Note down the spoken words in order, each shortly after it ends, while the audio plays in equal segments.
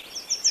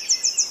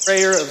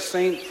Prayer of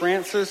St.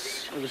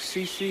 Francis of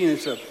Assisi, and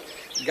it's a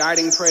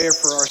guiding prayer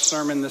for our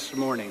sermon this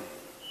morning.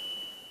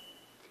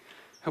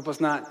 Help us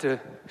not to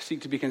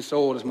seek to be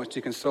consoled as much as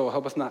to console.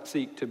 Help us not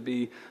seek to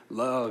be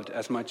loved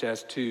as much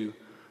as to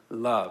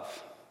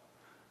love.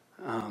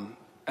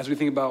 As we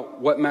think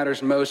about what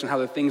matters most and how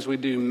the things we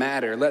do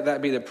matter, let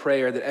that be the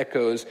prayer that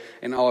echoes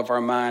in all of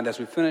our mind as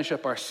we finish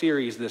up our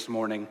series this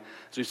morning,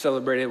 as we've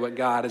celebrated what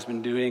God has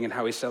been doing and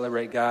how we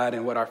celebrate God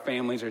and what our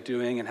families are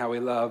doing and how we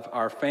love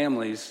our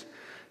families.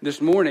 This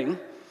morning,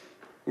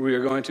 we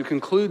are going to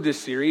conclude this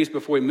series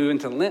before we move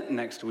into Lent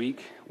next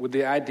week with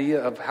the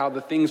idea of how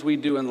the things we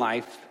do in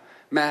life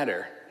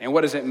matter. And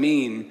what does it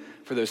mean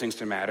for those things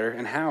to matter,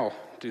 and how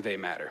do they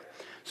matter?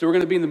 So we're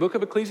going to be in the book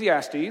of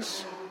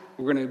Ecclesiastes.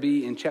 We're going to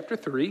be in chapter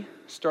 3,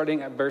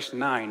 starting at verse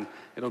 9.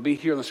 It'll be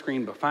here on the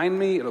screen behind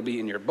me. It'll be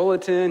in your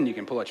bulletin. You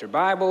can pull out your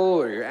Bible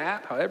or your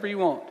app, however you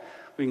want.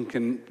 We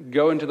can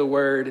go into the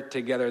Word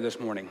together this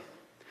morning.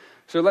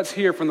 So let's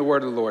hear from the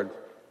Word of the Lord.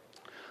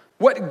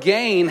 What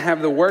gain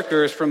have the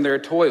workers from their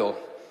toil?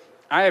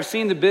 I have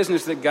seen the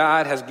business that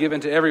God has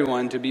given to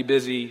everyone to be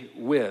busy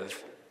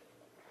with.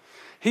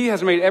 He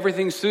has made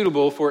everything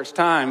suitable for its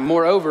time.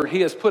 Moreover,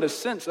 he has put a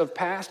sense of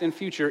past and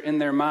future in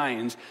their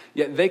minds,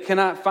 yet they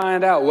cannot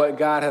find out what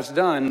God has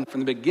done from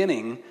the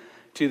beginning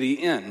to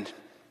the end.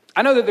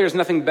 I know that there's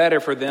nothing better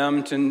for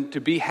them to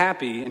be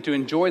happy and to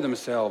enjoy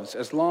themselves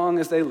as long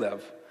as they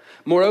live.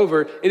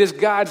 Moreover, it is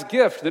God's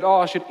gift that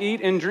all should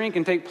eat and drink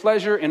and take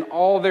pleasure in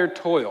all their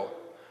toil.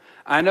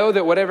 I know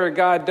that whatever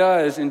God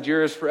does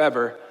endures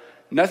forever.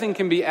 Nothing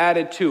can be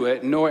added to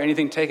it, nor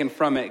anything taken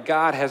from it.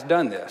 God has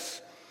done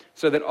this,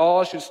 so that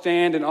all should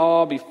stand in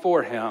awe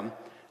before him.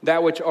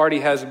 That which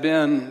already has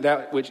been,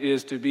 that which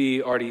is to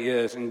be already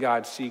is, and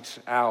God seeks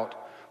out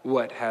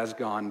what has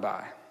gone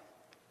by.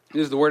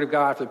 This is the word of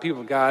God for the people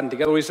of God, and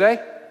together we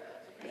say,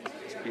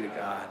 thanks be to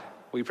God.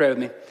 Will you pray with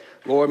me?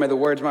 Lord, may the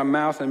words of my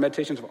mouth and the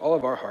meditations of all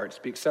of our hearts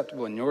be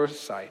acceptable in your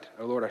sight.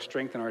 O Lord, our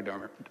strength and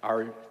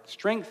our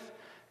strength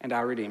and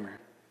our Redeemer.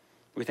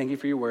 We thank you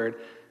for your word.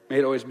 May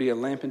it always be a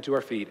lamp unto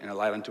our feet and a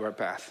light unto our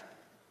path.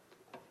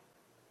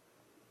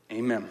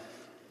 Amen.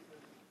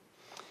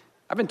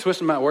 I've been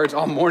twisting my words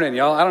all morning,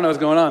 y'all. I don't know what's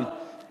going on.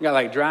 I got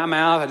like dry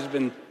mouth.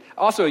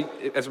 Also,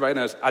 as everybody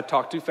knows, I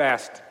talk too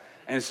fast.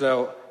 And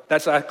so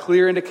that's a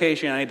clear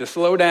indication I need to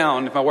slow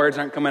down if my words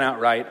aren't coming out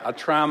right. I'll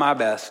try my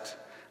best.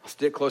 I'll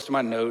stick close to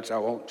my notes. I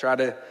won't try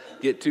to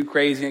get too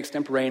crazy and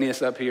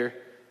extemporaneous up here.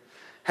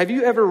 Have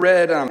you ever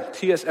read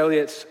T.S.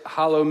 Eliot's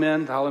Hollow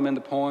Men,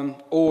 the poem,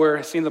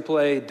 or seen the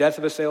play Death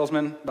of a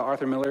Salesman by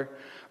Arthur Miller?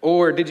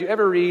 Or did you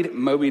ever read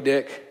Moby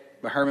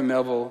Dick by Herman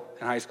Melville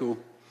in high school?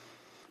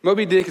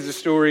 Moby Dick is a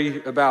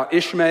story about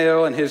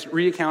Ishmael and his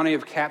recounting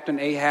of Captain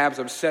Ahab's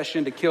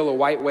obsession to kill a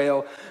white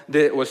whale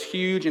that was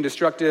huge and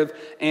destructive.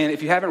 And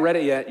if you haven't read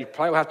it yet, you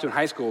probably will have to in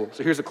high school.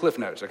 So here's the cliff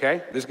notes,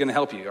 okay? This is going to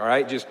help you, all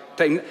right?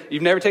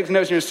 You've never taken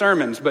notes in your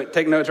sermons, but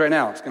take notes right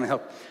now. It's going to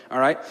help, all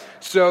right?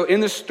 So in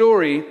the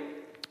story,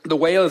 the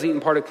whale has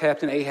eaten part of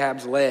Captain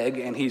Ahab's leg,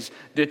 and he's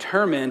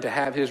determined to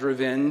have his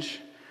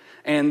revenge.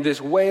 And this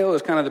whale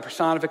is kind of the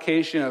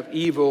personification of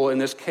evil in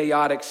this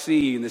chaotic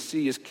sea, and the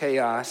sea is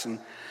chaos.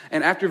 And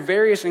after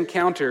various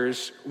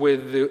encounters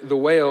with the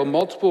whale,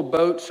 multiple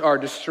boats are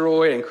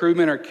destroyed, and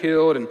crewmen are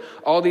killed, and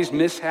all these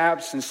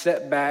mishaps and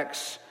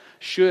setbacks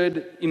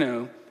should,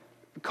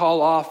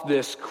 call off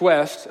this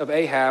quest of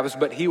Ahab's,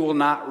 but he will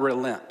not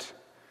relent.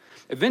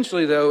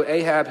 Eventually, though,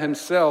 Ahab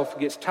himself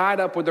gets tied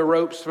up with the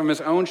ropes from his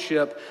own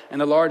ship,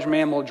 and the large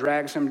mammal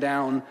drags him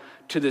down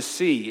to the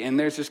sea. And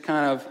there's this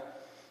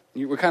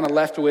we're kind of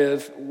left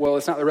with, well,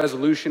 it's not the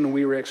resolution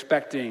we were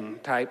expecting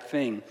type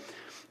thing.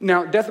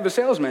 Now, Death of a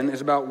Salesman is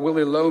about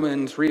Willy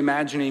Loman's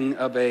reimagining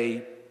of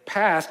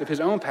his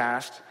own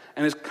past,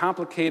 and his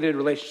complicated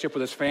relationship with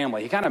his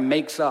family. He kind of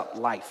makes up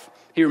life.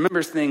 He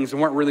remembers things that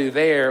weren't really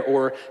there,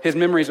 or his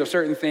memories of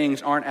certain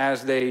things aren't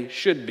as they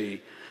should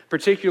be.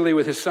 Particularly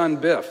with his son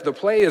Biff. The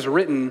play is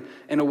written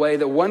in a way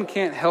that one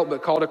can't help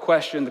but call to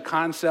question the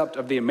concept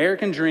of the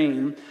American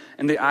dream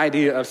and the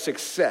idea of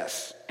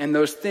success and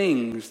those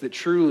things that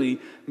truly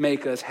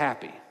make us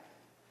happy.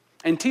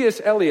 And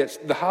T.S. Eliot's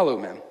The Hollow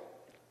Men,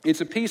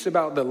 it's a piece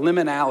about the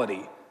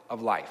liminality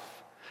of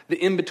life, the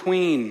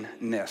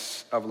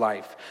in-betweenness of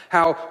life,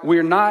 how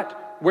we're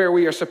not where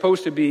we are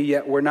supposed to be,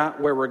 yet we're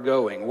not where we're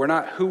going. We're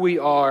not who we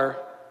are,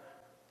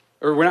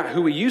 or we're not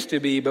who we used to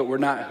be, but we're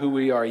not who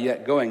we are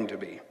yet going to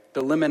be.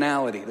 The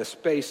liminality, the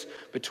space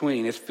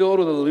between. It's filled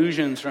with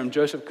allusions from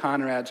Joseph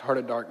Conrad's Heart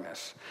of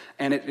Darkness.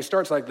 And it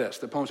starts like this.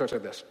 The poem starts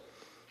like this.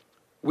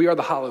 We are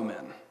the hollow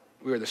men.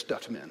 We are the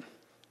stuffed men,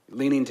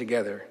 leaning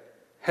together,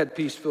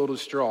 headpiece filled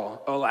with straw.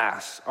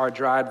 Alas, our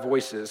dried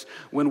voices,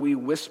 when we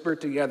whisper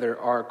together,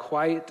 are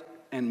quiet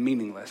and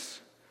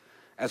meaningless,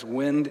 as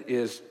wind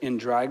is in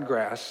dried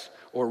grass,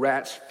 or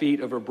rats'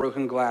 feet over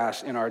broken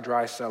glass in our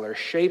dry cellar.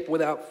 Shape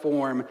without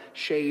form,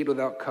 shade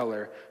without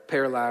color,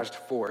 paralyzed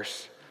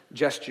force,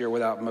 gesture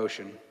without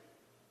motion.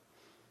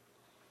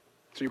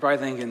 So you're probably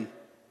thinking,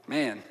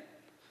 man,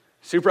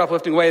 super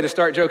uplifting way to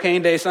start Joe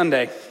Cain Day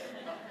Sunday.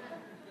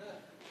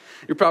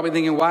 You're probably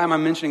thinking, why am I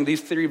mentioning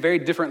these three very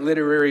different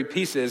literary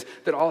pieces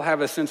that all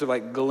have a sense of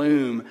like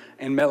gloom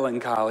and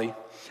melancholy?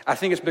 I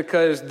think it's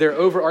because their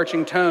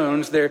overarching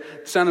tones,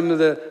 some of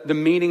the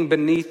meaning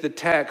beneath the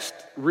text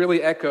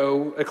really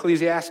echo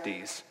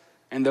Ecclesiastes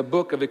and the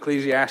book of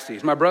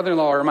Ecclesiastes. My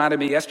brother-in-law reminded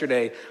me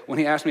yesterday when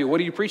he asked me, what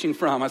are you preaching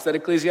from? I said,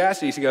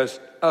 Ecclesiastes. He goes,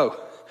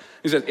 oh.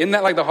 He says, isn't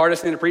that like the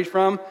hardest thing to preach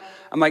from?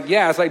 I'm like,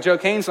 yeah, it's like Joe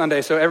Cain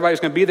Sunday, so everybody's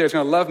going to be there is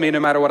going to love me no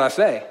matter what I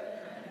say.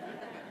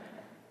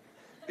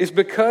 It's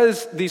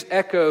because these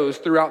echoes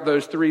throughout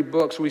those three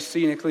books we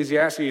see in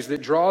Ecclesiastes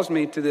that draws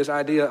me to this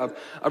idea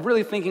of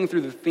really thinking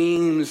through the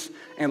themes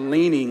and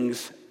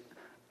leanings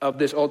of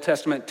this Old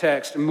Testament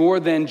text more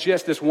than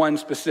just this one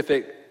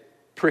specific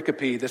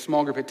pericope, the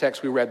small group of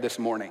texts we read this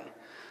morning.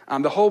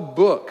 The whole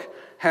book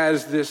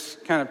has this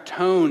kind of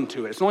tone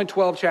to it. It's only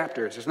 12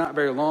 chapters. It's not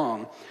very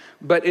long.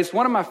 But it's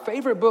one of my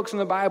favorite books in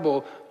the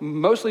Bible,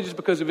 mostly just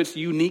because of its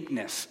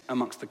uniqueness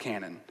amongst the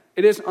canon.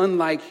 It is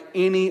unlike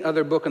any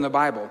other book in the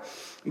Bible.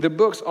 The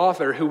book's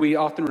author, who we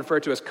often refer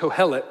to as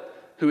Kohelet,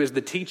 who is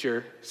the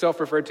teacher,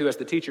 self-referred to as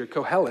the teacher,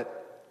 Kohelet,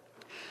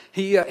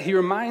 he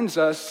reminds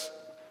us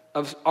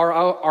of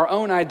our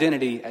own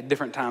identity at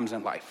different times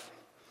in life.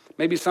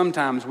 Maybe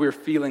sometimes we're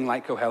feeling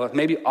like Kohelet.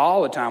 Maybe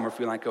all the time we're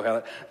feeling like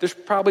Kohelet. There's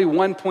probably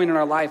one point in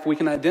our life we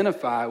can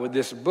identify with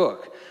this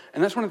book.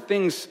 And that's one of the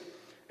things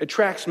that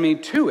attracts me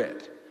to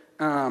it.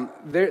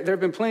 There have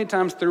been plenty of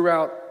times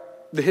throughout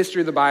the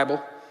history of the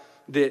Bible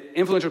that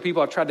influential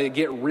people have tried to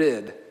get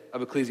rid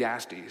of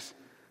Ecclesiastes.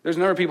 There's a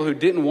number of people who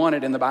didn't want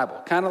it in the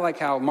Bible. Kind of like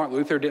how Martin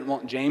Luther didn't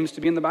want James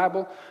to be in the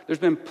Bible. There's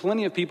been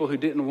plenty of people who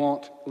didn't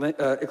want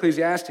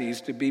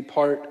Ecclesiastes to be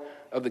part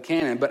of the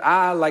canon. But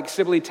I, like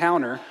Sibley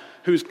Towner,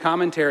 whose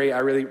commentary I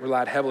really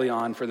relied heavily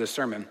on for this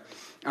sermon,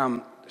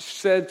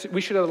 said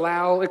we should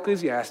allow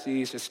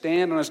Ecclesiastes to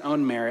stand on its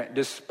own merit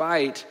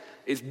despite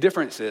its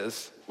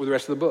differences with the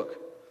rest of the book.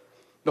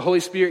 The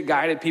Holy Spirit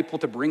guided people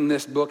to bring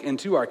this book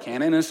into our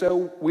canon, and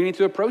so we need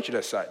to approach it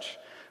as such.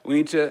 We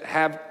need to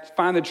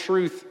find the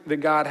truth that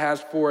God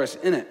has for us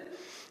in it.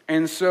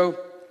 And so,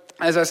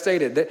 as I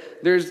stated,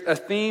 there's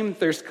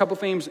a couple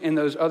themes in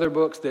those other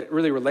books that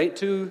really relate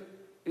to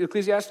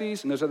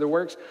Ecclesiastes and those other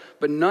works,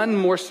 but none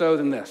more so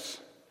than this.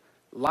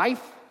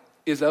 Life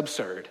is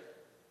absurd.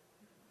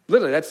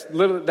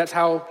 Literally, that's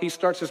how he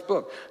starts this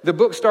book. The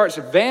book starts,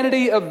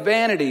 vanity of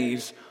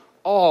vanities,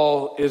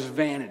 all is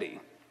vanity.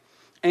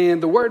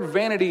 And the word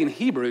vanity in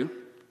Hebrew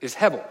is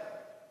hebel,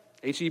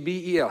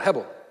 H-E-B-E-L,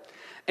 hebel.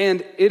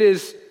 And it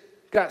is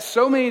got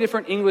so many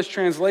different English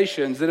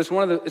translations that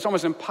it's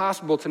almost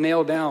impossible to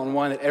nail down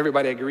one that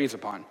everybody agrees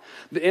upon.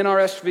 The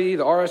NRSV,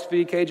 the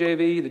RSV,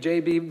 KJV, the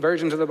JB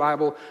versions of the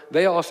Bible,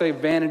 they all say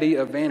vanity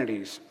of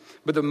vanities.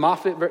 But the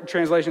Moffat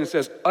translation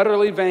says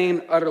utterly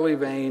vain, utterly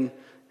vain.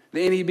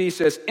 The NEB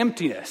says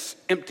emptiness,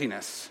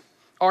 emptiness.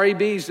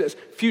 REB says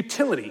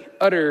futility,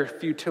 utter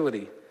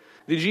futility.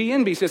 The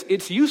GNB says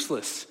it's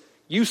useless,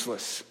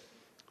 useless.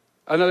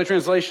 Another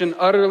translation,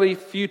 utterly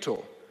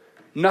futile.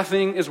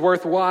 Nothing is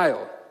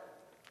worthwhile.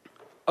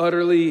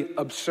 Utterly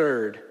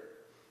absurd.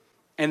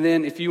 And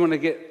then if you want to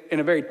get in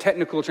a very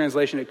technical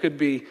translation, it could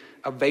be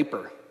a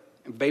vapor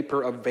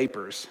of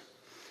vapors.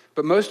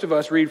 But most of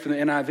us read from the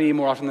NIV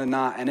more often than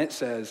not, and it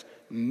says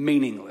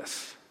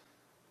meaningless,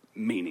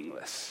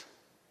 meaningless.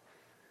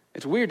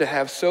 It's weird to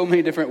have so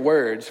many different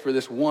words for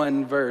this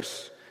one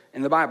verse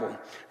in the Bible.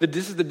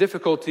 This is the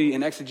difficulty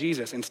in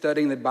exegesis, in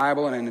studying the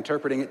Bible and in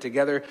interpreting it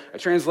together. A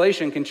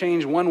translation can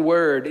change one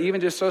word,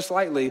 even just so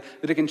slightly,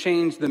 that it can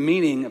change the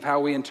meaning of how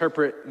we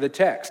interpret the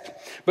text.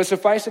 But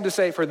suffice it to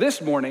say, for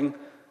this morning,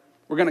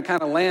 we're going to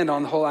kind of land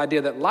on the whole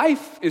idea that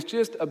life is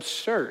just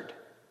absurd.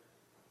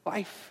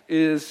 Life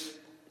is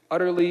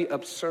utterly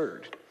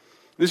absurd.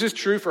 This is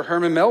true for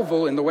Herman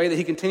Melville in the way that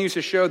he continues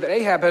to show that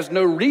Ahab has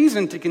no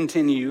reason to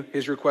continue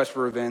his request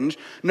for revenge.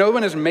 No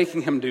one is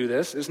making him do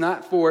this. It's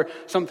not for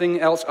something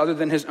else other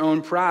than his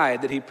own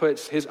pride that he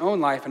puts his own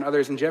life and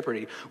others in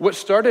jeopardy. What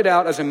started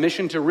out as a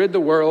mission to rid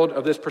the world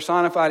of this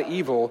personified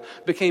evil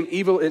became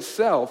evil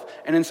itself,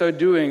 and in so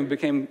doing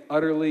became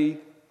utterly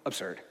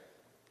absurd.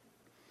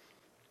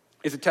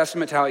 It's a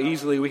testament to how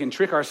easily we can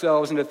trick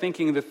ourselves into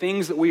thinking the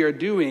things that we are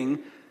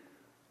doing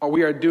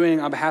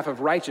on behalf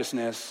of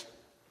righteousness,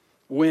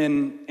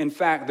 when, in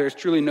fact, there's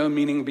truly no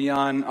meaning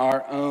beyond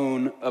our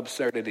own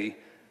absurdity,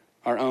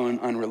 our own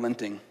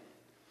unrelenting.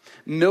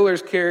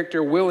 Miller's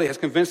character, Willie, has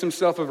convinced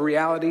himself of a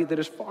reality that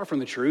is far from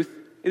the truth.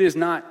 It is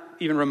not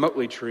even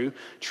remotely true.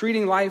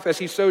 Treating life as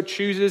he so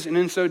chooses, and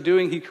in so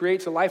doing, he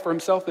creates a life for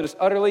himself that is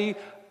utterly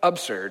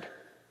absurd.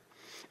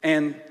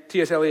 And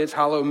T.S. Eliot's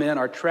hollow men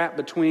are trapped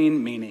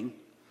between meaning,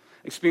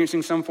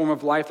 experiencing some form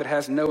of life that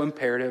has no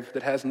imperative,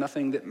 that has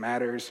nothing that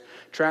matters,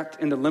 trapped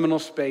in the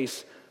liminal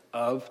space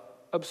of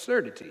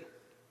absurdity.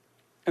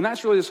 And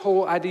that's really this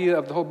whole idea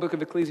of the whole book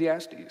of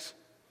Ecclesiastes.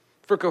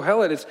 For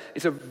Kohelet,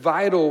 it's a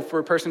vital for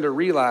a person to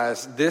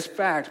realize this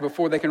fact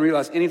before they can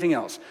realize anything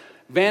else.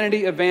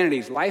 Vanity of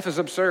vanities. Life is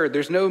absurd.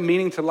 There's no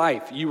meaning to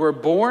life. You were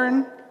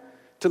born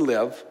to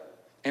live,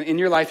 and in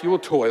your life you will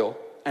toil,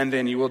 and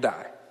then you will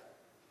die.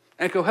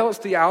 And Kohelet's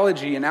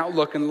theology and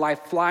outlook in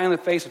life fly in the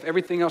face of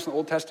everything else in the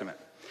Old Testament.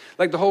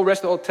 Like the whole rest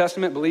of the Old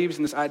Testament believes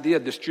in this idea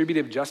of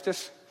distributive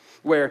justice,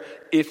 where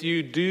if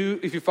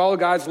you follow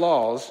God's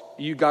laws,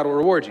 God will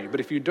reward you. But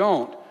if you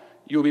don't,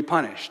 you'll be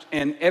punished.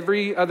 And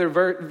every other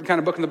kind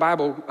of book in the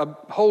Bible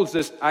holds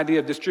this idea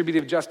of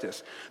distributive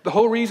justice. The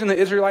whole reason the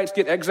Israelites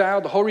get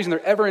exiled, the whole reason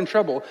they're ever in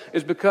trouble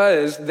is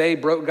because they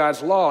broke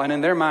God's law, and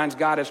in their minds,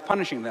 God is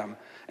punishing them.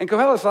 And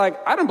Kohelet's like,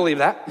 I don't believe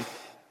that.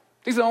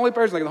 He's the only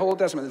person in the whole Old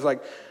Testament that's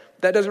like,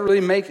 that doesn't really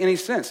make any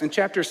sense. In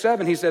chapter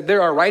 7, he said,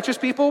 there are righteous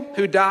people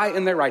who die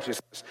in their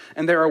righteousness,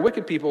 and there are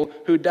wicked people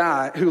who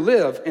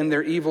live in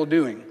their evil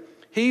doing.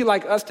 He,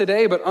 like us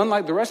today, but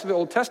unlike the rest of the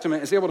Old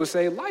Testament, is able to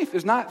say life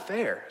is not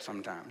fair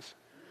sometimes.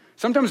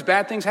 Sometimes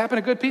bad things happen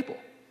to good people.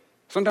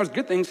 Sometimes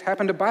good things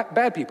happen to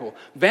bad people.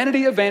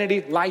 Vanity of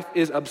vanity, life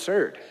is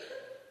absurd.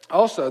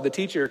 Also, the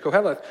teacher,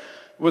 Kohelet,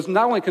 was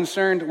not only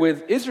concerned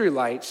with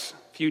Israelites'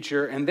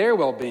 future and their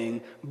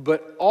well-being,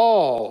 but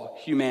all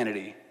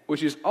humanity,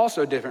 which is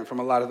also different from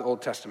a lot of the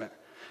Old Testament.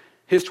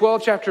 His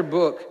 12-chapter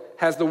book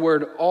has the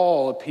word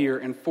all appear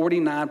in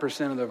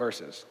 49% of the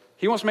verses.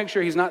 He wants to make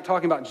sure he's not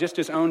talking about just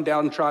his own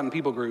downtrodden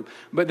people group,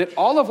 but that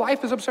all of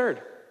life is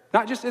absurd.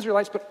 Not just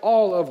Israelites, but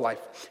all of life.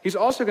 He's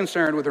also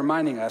concerned with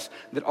reminding us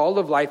that all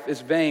of life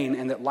is vain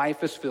and that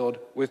life is filled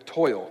with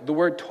toil. The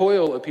word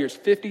toil appears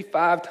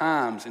 55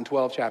 times in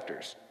 12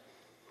 chapters.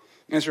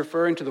 And it's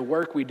referring to the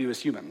work we do as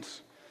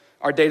humans.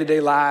 Our day-to-day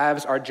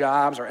lives, our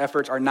jobs, our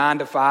efforts, our 9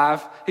 to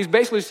 5. He's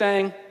basically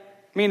saying,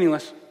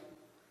 meaningless.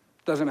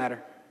 Doesn't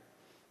matter.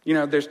 You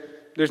know,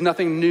 there's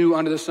nothing new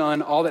under the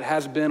sun. All that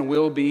has been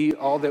will be.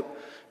 All that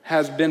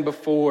has been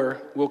before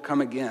will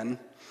come again.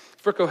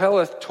 For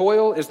Kohelet,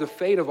 toil is the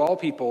fate of all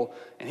people,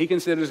 and he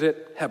considers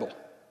it hebel.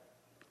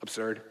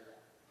 Absurd.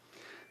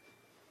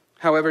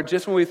 However,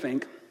 just when we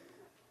think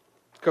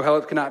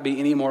Kohelet cannot be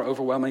any more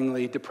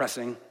overwhelmingly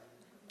depressing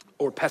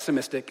or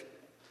pessimistic,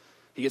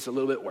 he gets a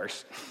little bit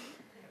worse.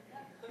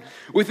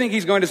 We think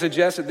he's going to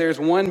suggest that there's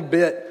one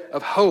bit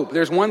of hope.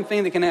 There's one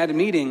thing that can add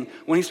meaning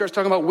when he starts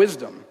talking about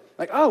wisdom.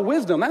 Like, oh,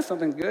 wisdom, that's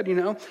something good, you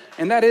know?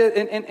 And that is,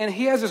 and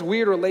he has this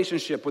weird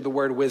relationship with the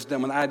word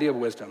wisdom and the idea of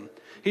wisdom.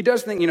 He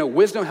does think,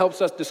 wisdom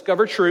helps us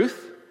discover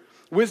truth.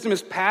 Wisdom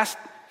is passed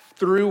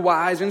through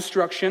wise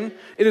instruction.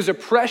 It is a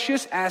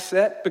precious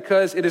asset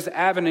because it is the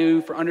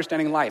avenue for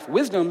understanding life.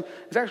 Wisdom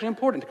is actually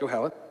important to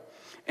Kohelet.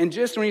 And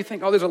just when you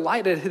think, oh, there's a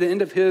light at the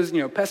end of his,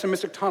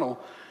 pessimistic tunnel,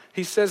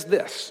 he says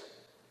this,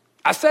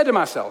 I said to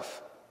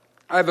myself,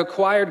 I've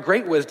acquired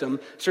great wisdom,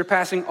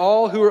 surpassing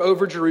all who are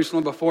over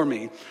Jerusalem before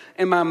me,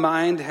 and my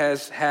mind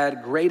has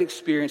had great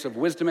experience of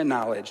wisdom and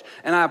knowledge,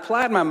 and I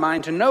applied my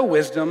mind to know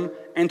wisdom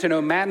and to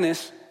know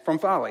madness from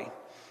folly.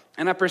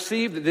 And I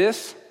perceived that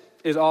this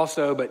is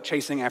also but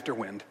chasing after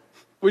wind,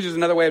 which is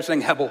another way of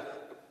saying hebel.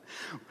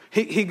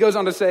 He goes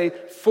on to say,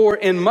 for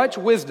in much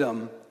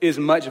wisdom is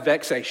much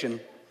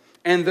vexation,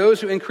 and those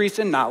who increase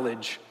in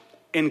knowledge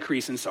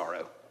increase in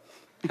sorrow.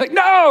 You're like,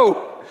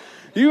 no!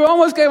 You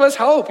almost gave us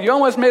hope. You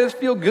almost made us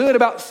feel good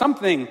about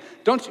something.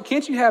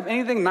 Can't you have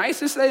anything nice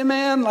to say,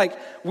 man?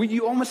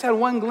 You almost had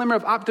one glimmer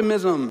of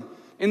optimism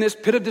in this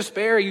pit of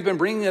despair you've been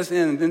bringing us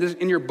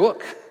in your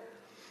book.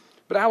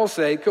 But I will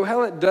say,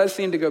 Kohelet does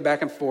seem to go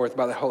back and forth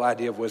about the whole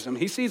idea of wisdom.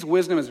 He sees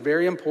wisdom as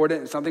very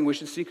important and something we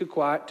should seek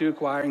to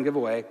acquire and give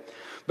away.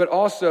 But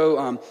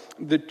also,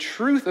 the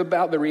truth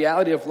about the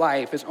reality of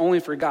life is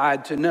only for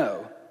God to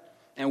know.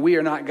 And we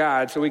are not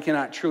God, so we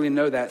cannot truly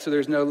know that. So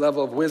there's no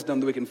level of wisdom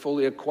that we can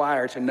fully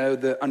acquire to know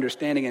the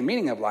understanding and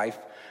meaning of life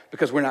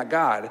because we're not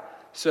God.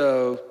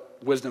 So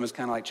wisdom is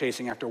kind of like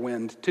chasing after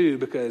wind too,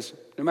 because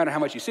no matter how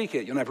much you seek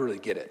it, you'll never really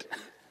get it.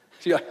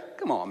 So you're like,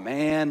 come on,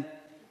 man.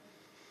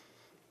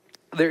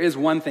 There is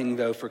one thing,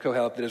 though, for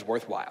Kohelet that is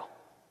worthwhile.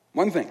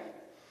 One thing.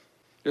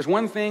 There's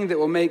one thing that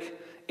will make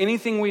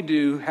anything we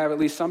do have at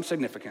least some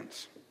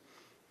significance.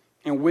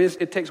 And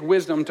it takes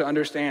wisdom to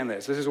understand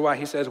this. This is why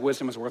he says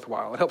wisdom is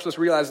worthwhile. It helps us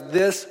realize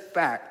this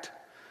fact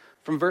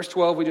from verse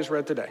 12 we just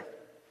read today.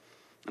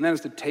 And that is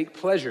to take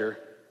pleasure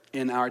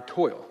in our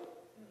toil.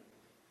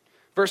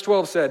 Verse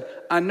 12 said,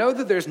 I know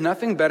that there's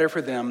nothing better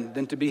for them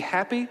than to be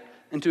happy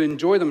and to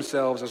enjoy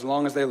themselves as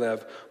long as they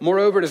live.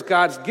 Moreover, it is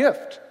God's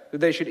gift that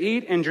they should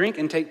eat and drink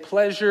and take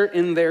pleasure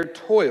in their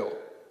toil.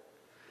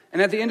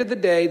 And at the end of the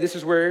day, this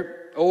is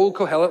where old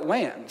Kohelet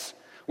lands.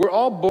 We're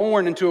all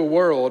born into a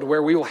world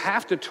where we will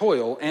have to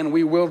toil and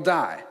we will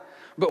die.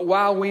 But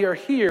while we are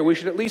here, we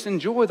should at least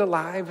enjoy the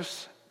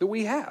lives that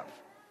we have.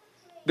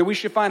 That we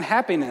should find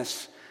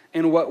happiness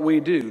in what we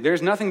do.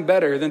 There's nothing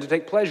better than to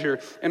take pleasure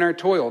in our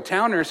toil.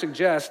 Towner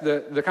suggests,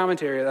 the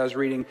commentary that I was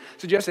reading,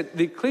 suggests that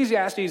the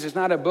Ecclesiastes is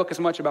not a book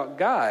as much about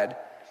God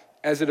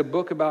as it a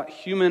book about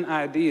human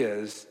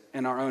ideas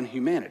and our own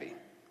humanity.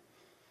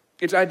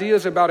 It's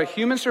ideas about a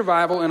human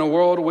survival in a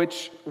world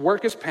which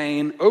work is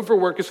pain,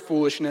 overwork is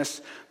foolishness,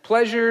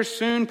 pleasure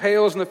soon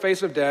pales in the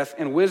face of death,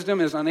 and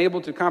wisdom is unable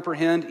to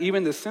comprehend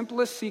even the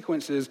simplest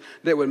sequences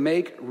that would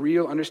make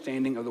real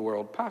understanding of the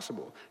world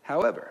possible.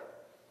 However,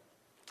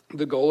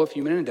 the goal of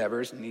human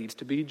endeavors needs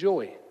to be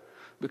joy,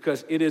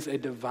 because it is a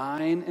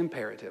divine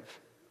imperative.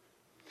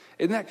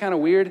 Isn't that kind of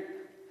weird?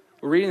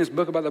 We're reading this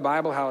book about the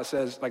Bible, how it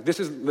says, like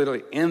this is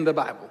literally in the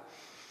Bible.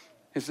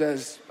 It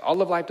says,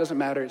 all of life doesn't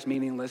matter, it's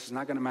meaningless, it's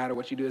not going to matter,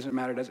 what you do doesn't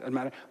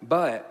matter,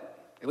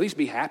 but at least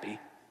be happy.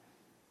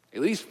 At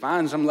least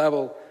find some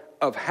level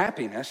of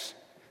happiness.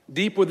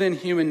 Deep within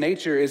human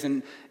nature is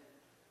an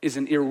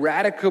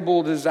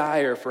ineradicable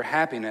desire for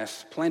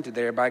happiness planted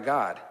there by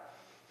God.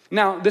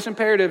 Now, this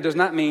imperative does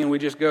not mean we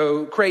just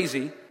go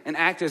crazy and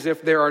act as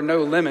if there are no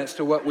limits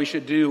to what we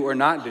should do or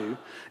not do.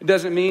 It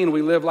doesn't mean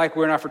we live like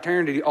we're in our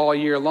fraternity all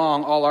year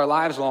long, all our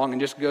lives long,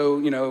 and just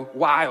go,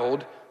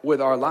 wild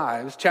with our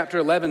lives. Chapter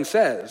 11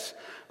 says,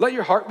 let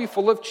your heart be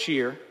full of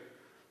cheer,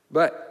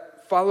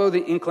 but follow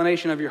the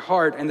inclination of your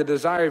heart and the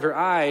desire of your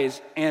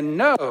eyes, and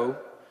know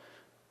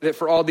that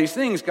for all these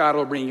things, God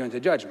will bring you into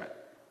judgment.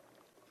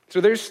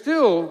 So there's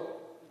still,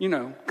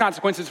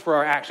 consequences for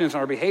our actions and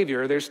our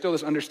behavior. There's still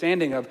this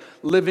understanding of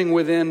living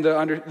within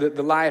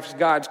the lives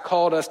God's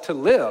called us to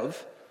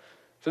live.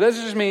 So that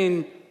doesn't just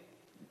mean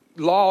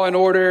law and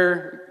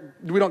order.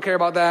 We don't care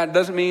about that. It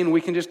doesn't mean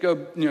we can just go,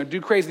 do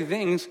crazy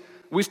things.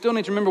 We still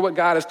need to remember what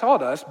God has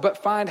taught us,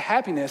 but find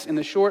happiness in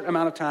the short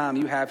amount of time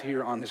you have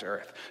here on this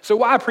earth. So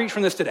why preach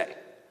from this today?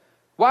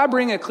 Why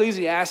bring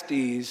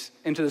Ecclesiastes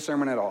into the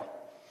sermon at all?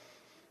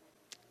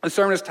 The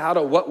sermon is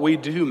titled, What We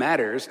Do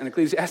Matters, and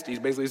Ecclesiastes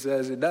basically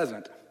says it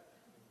doesn't.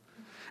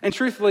 And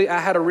truthfully, I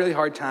had a really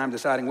hard time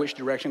deciding which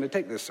direction to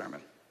take this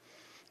sermon,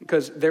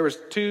 because there was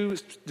two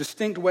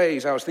distinct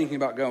ways I was thinking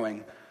about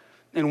going.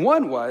 And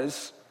one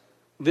was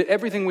that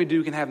everything we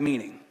do can have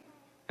meaning,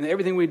 and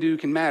everything we do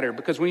can matter,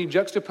 because when you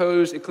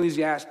juxtapose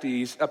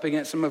Ecclesiastes up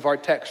against some of our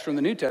texts from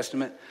the New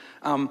Testament,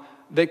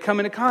 they come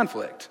into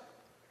conflict.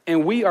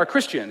 And we are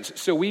Christians,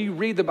 so we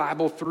read the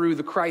Bible through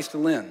the Christ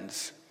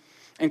lens.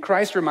 And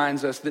Christ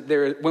reminds us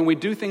that when we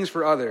do things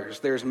for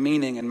others, there's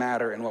meaning and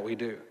matter in what we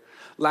do.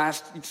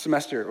 Last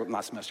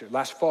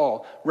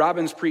fall,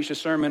 Robbins preached a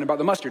sermon about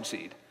the mustard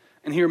seed.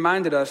 And he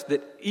reminded us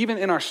that even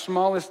in our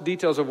smallest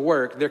details of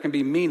work, there can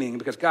be meaning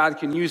because God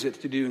can use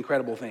it to do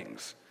incredible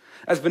things.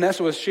 As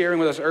Vanessa was sharing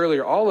with us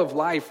earlier, all of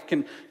life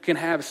can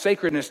have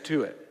sacredness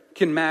to it,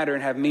 can matter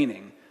and have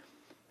meaning.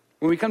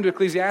 When we come to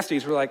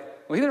Ecclesiastes, we're like,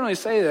 well, he didn't really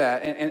say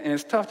that, and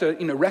it's tough to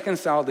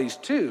reconcile these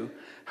two.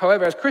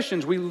 However, as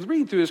Christians, we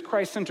read through this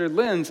Christ-centered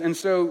lens, and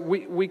so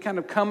we kind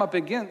of come up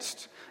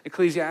against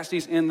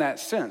Ecclesiastes in that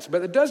sense.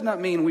 But it does not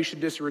mean we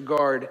should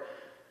disregard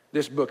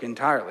this book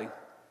entirely.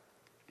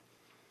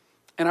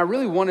 And I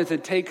really wanted to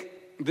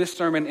take this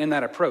sermon in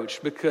that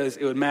approach because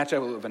it would match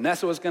up with what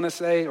Vanessa was going to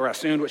say, or I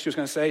assumed what she was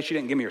going to say. She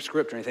didn't give me her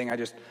script or anything.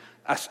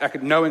 I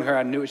could, knowing her,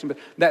 I knew it. But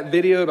that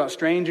video about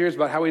strangers,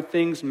 about how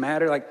things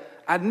matter,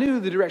 I knew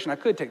the direction I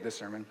could take this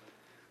sermon.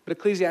 But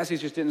Ecclesiastes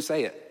just didn't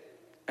say it.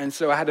 And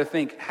so I had to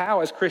think,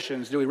 how as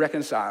Christians do we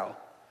reconcile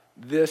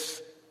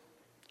this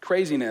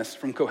craziness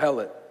from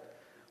Kohelet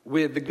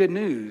with the good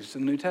news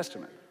in the New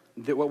Testament,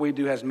 that what we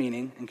do has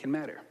meaning and can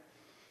matter?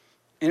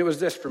 And it was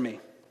this for me.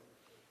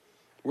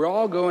 We're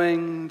all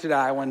going to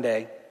die one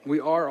day. We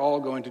are all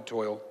going to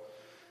toil.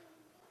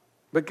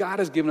 But God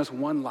has given us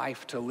one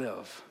life to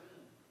live.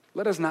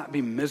 Let us not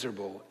be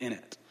miserable in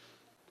it.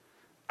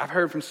 I've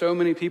heard from so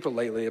many people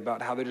lately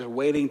about how they're just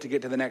waiting to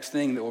get to the next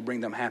thing that will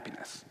bring them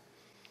happiness.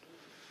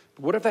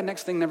 But what if that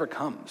next thing never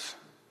comes?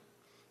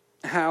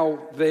 How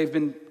they've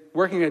been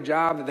working a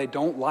job that they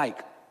don't like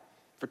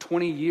for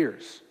 20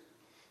 years,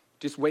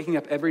 just waking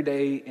up every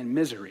day in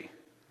misery.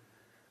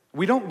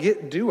 We don't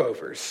get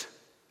do-overs.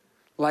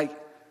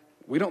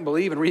 We don't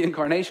believe in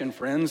reincarnation,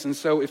 friends, and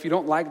so if you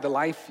don't like the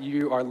life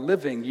you are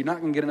living, you're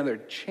not going to get another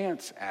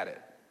chance at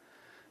it.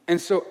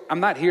 And so I'm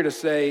not here to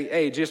say,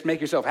 hey, just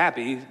make yourself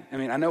happy. I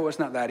mean, I know it's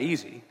not that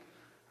easy.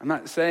 I'm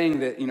not saying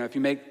that, if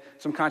you make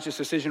some conscious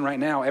decision right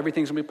now,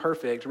 everything's going to be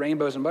perfect,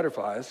 rainbows and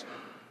butterflies.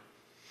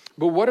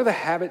 But what are the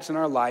habits in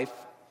our life?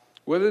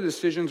 What are the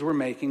decisions we're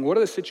making? What are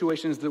the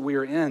situations that we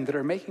are in that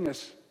are making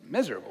us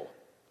miserable?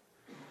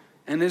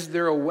 And is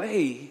there a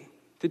way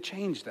to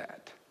change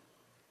that?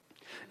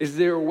 Is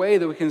there a way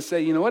that we can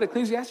say, you know what,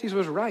 Ecclesiastes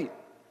was right.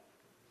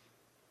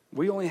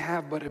 We only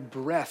have but a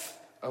breath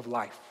of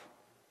life,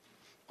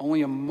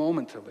 only a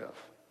moment to live.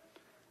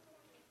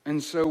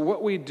 And so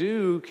what we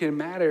do can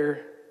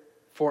matter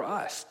for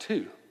us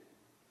too.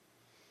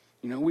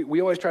 We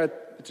always try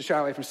to shy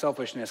away from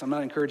selfishness. I'm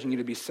not encouraging you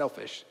to be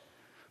selfish,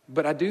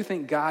 but I do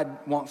think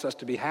God wants us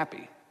to be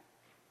happy.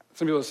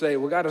 Some people say,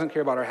 well, God doesn't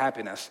care about our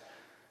happiness.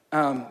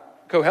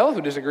 Kohelet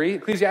would disagree.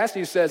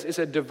 Ecclesiastes says it's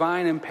a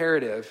divine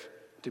imperative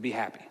to be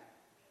happy.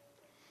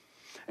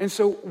 And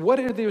so what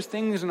are those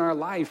things in our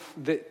life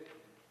that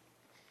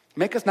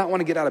make us not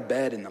want to get out of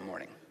bed in the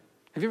morning?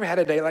 Have you ever had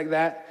a day like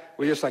that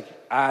where you're just like,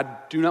 I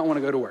do not want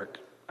to go to work.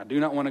 I do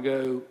not want to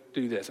go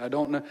do this. I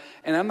don't know.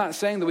 And I'm not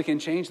saying that we can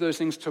change those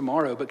things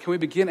tomorrow, but can we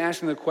begin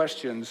asking the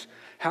questions,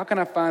 how can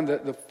I find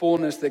the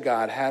fullness that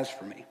God has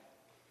for me?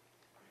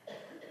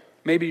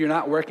 Maybe you're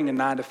not working a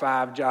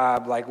 9-to-5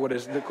 job, like what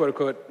is the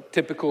quote-unquote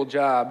typical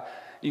job.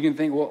 You can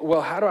think,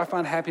 well, how do I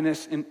find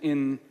happiness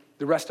in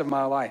the rest of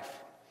my life?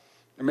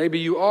 Or maybe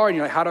you are, and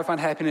you're like, how do I find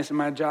happiness in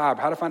my job?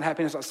 How do I find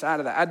happiness outside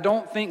of that? I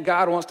don't think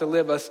God wants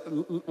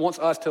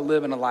us to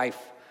live in a life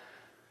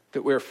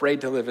that we're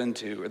afraid to live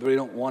into or that we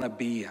don't want to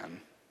be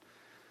in.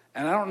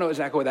 And I don't know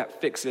exactly what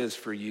that fix is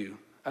for you.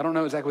 I don't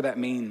know exactly what that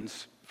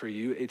means for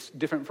you. It's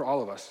different for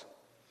all of us.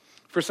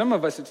 For some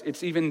of us,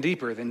 it's even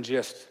deeper than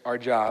just our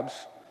jobs.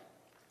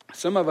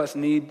 Some of us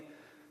need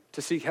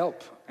to seek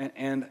help.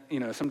 And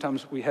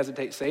sometimes we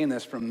hesitate saying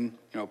this from,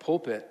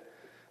 pulpit.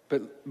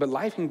 But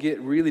life can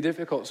get really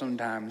difficult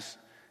sometimes.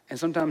 And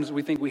sometimes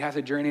we think we have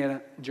to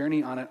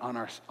journey on it on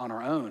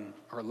our own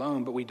or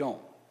alone, but we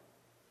don't.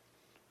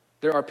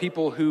 There are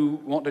people who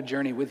want to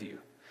journey with you.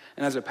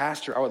 And as a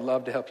pastor, I would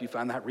love to help you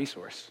find that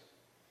resource.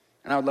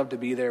 And I would love to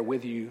be there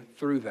with you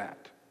through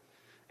that.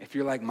 If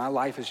you're like, my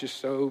life is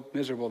just so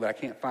miserable that I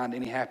can't find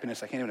any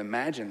happiness, I can't even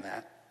imagine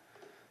that.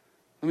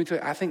 Let me tell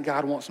you, I think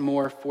God wants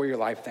more for your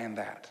life than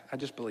that. I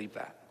just believe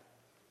that.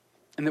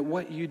 And that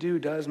what you do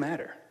does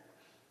matter.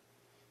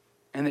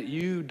 And that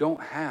you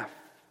don't have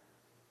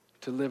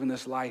to live in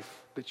this life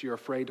that you're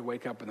afraid to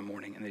wake up in the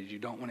morning and that you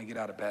don't want to get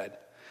out of bed.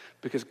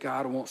 Because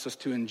God wants us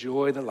to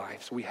enjoy the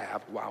lives we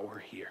have while we're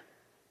here.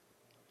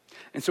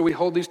 And so we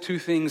hold these two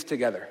things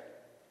together.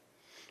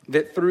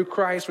 That through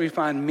Christ we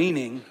find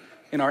meaning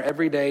in our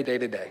everyday,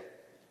 day-to-day.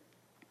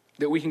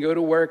 That we can go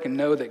to work and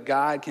know that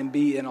God can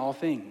be in all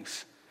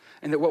things.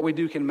 And that what we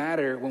do can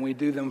matter when we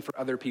do them for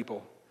other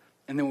people.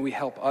 And then when we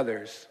help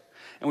others.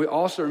 And we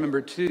also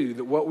remember, too,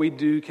 that what we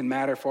do can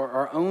matter for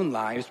our own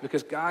lives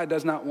because God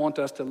does not want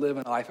us to live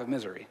in a life of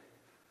misery.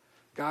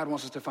 God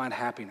wants us to find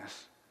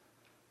happiness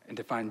and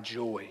to find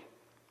joy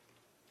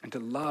and to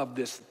love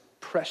this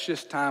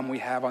precious time we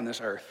have on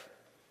this earth.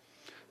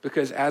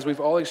 Because as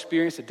we've all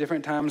experienced at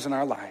different times in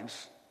our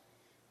lives,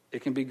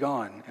 it can be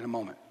gone in a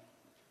moment.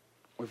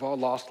 We've all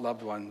lost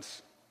loved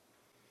ones.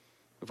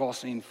 We've all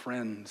seen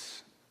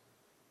friends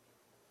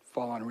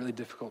fall on really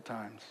difficult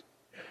times.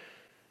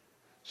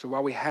 So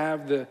while we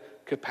have the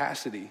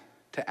capacity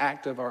to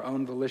act of our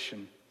own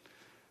volition,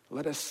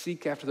 let us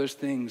seek after those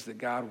things that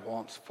God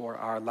wants for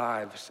our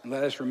lives. And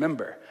let us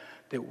remember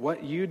that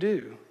what you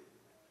do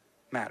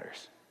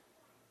matters.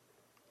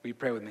 Will you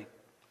pray with me?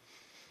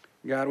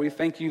 God, we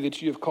thank you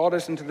that you have called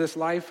us into this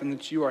life and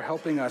that you are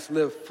helping us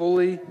live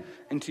fully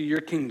into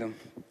your kingdom.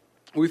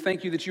 We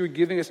thank you that you are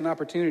giving us an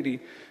opportunity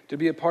to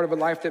be a part of a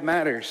life that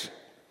matters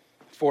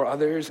for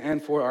others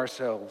and for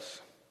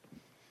ourselves.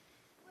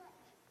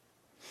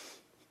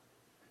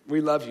 We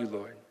love you,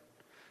 Lord,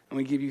 and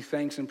we give you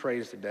thanks and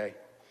praise today.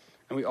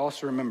 And we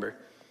also remember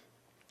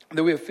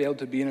that we have failed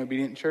to be an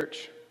obedient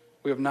church.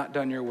 We have not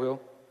done your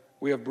will.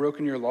 We have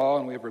broken your law,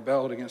 and we have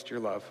rebelled against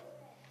your love.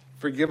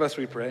 Forgive us,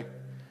 we pray.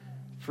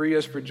 Free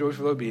us for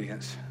joyful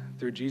obedience.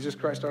 Through Jesus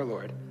Christ our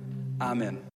Lord. Amen.